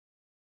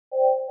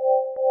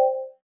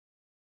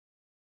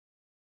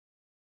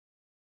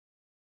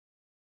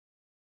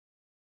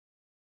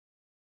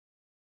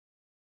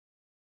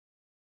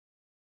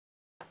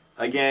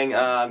Hi gang,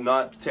 I'm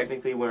not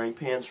technically wearing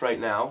pants right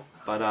now,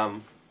 but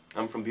I'm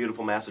from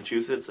beautiful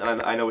Massachusetts,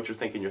 and I know what you're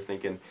thinking. You're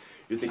thinking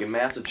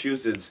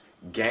Massachusetts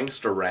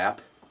gangster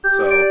rap.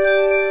 So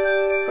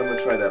I'm gonna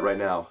try that right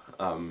now.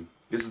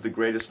 This is the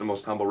greatest and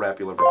most humble rap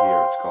you'll ever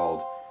hear. It's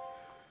called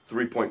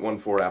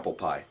 3.14 Apple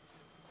Pie.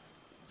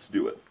 Let's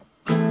do it.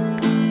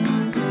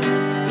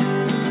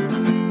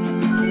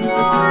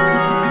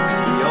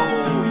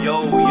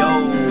 Yo,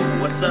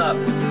 what's up?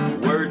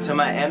 Word to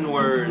my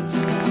N-words.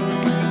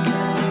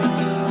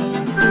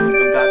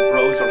 Don't got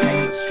bros, don't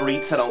hang in the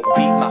streets. I don't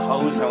beat my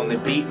hoes, I only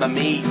beat my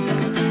meat.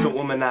 Don't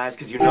womanize,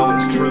 cause you know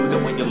it's true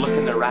that when you look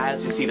in their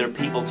eyes, you see they're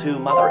people too.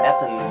 Mother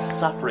effing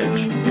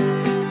suffrage.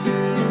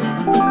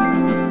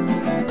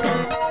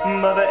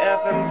 Mother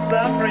effing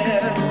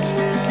suffrage.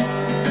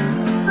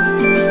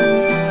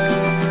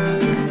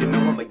 You know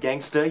I'm a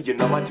gangster, you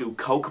know I do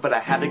coke, but I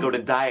had to go to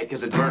diet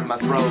cause it burned my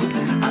throat.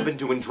 I've been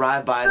doing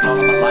drive-bys all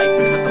of my life,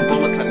 except the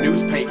bullets and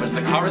newspapers.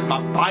 The car is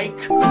my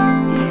bike.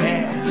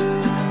 Yeah.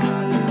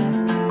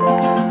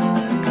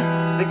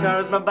 The car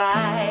is my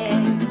bike.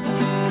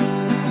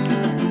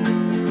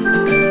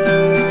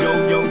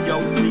 Yo,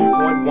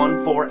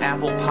 3.14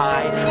 apple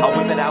pie. I'll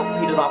whip it out,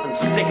 clean it off, and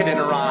stick it in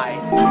her eye.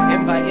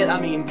 And by it, I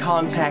mean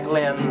contact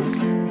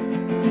lens.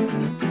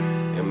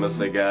 It must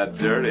have got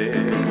dirty.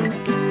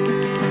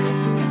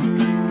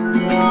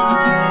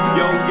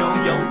 Yo,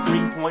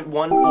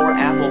 3.14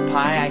 apple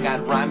pie. I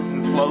got rhymes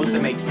and flows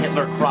that make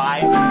Hitler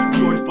cry.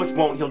 George Bush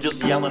won't, he'll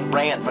just yell and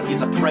rant, but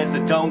he's a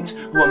president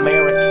who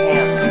America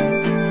can't.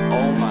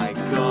 Oh my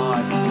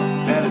God,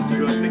 that is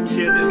good. The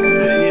kid is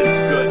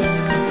good.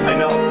 I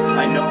know.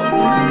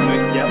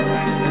 Yep.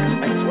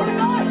 I swear to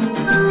God.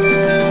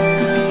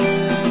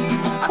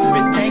 I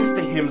spit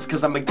gangsta hymns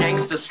cause I'm a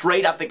gangsta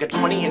straight. I think of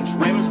 20-inch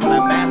rims when I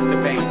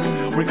masturbate.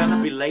 We're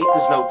gonna be late,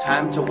 there's no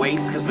time to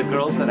waste, cause the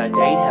girls that I date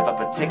have a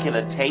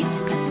particular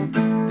taste.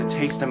 The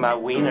taste of my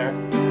wiener.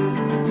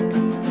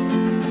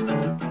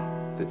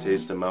 The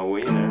taste of my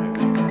wiener.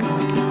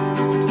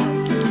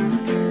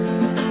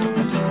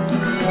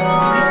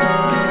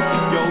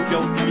 Yo,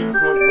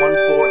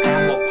 3.14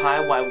 apple pie.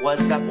 Why was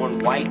that one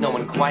white? No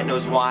one quite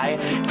knows why.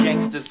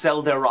 Gangsters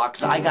sell their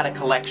rocks, I got a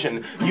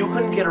collection. You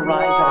couldn't get a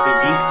rise out of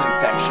a yeast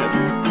infection.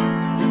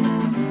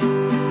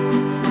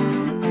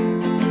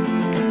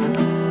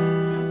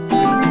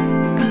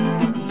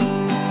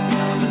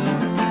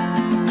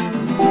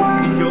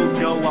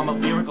 Yo, I'm a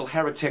lyrical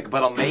heretic,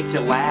 but I'll make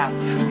you laugh.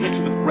 Hit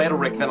you with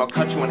rhetoric, then I'll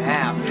cut you in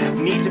half.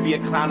 Need to be a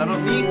clown, I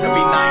don't need to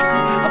be nice.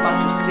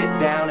 About to sit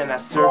down and I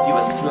serve you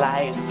a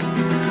slice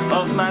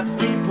of my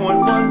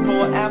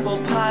 3.14 apple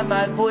pie.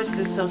 My voice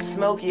is so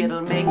smoky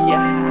it'll make you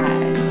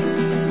high.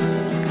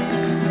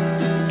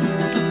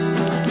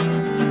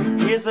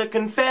 Here's a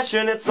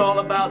confession, it's all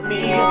about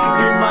me.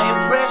 Here's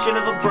my impression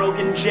of a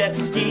broken jet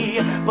ski.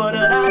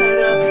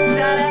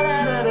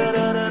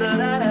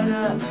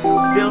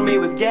 Fill me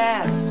with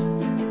gas,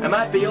 I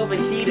might be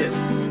overheated.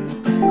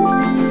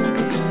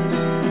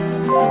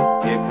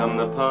 Here come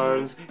the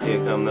puns,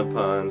 here come the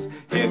puns,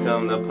 here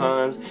come the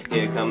puns,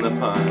 here come the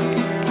puns.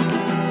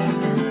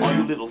 All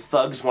you little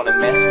thugs wanna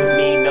mess with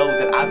me, know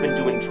that I've been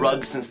doing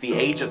drugs since the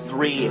age of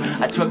 3.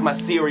 I took my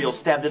cereal,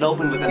 stabbed it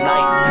open with a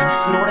knife,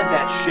 snorted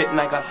that shit and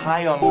I got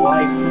high on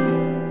life.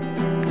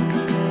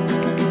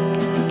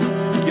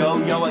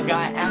 Yo, a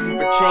guy asked me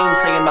for change,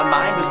 saying my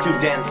mind was too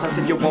dense. I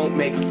said you won't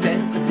make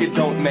sense if you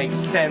don't make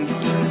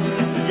sense.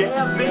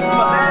 Yeah, big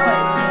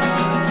man.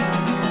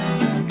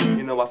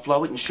 You know I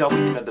flow it and show it,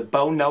 you know the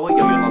Bo know it.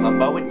 Yo, I'll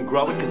mow it and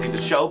grow it, cause he's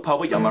a show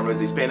poet. Yo, my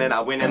rosy spinning, I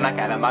winning like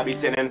I might be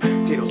sinning.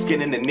 Potato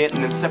skinning and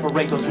knitting and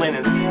separate those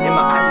linens. In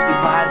my eyes I see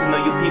flies, and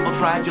though you people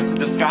try just to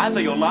disguise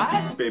all your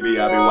lies, baby,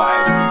 I'll be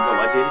wise. No,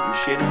 I did it and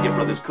shit it, your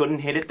brothers couldn't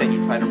hit it, then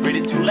you try to rid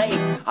it too late.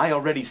 I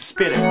already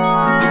spit it. Oi.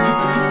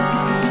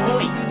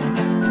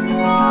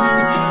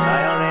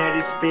 I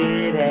already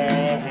spit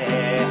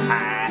it.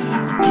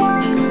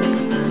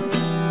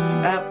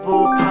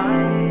 Apple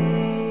pie.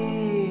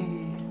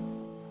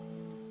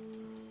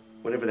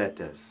 Whatever that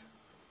does.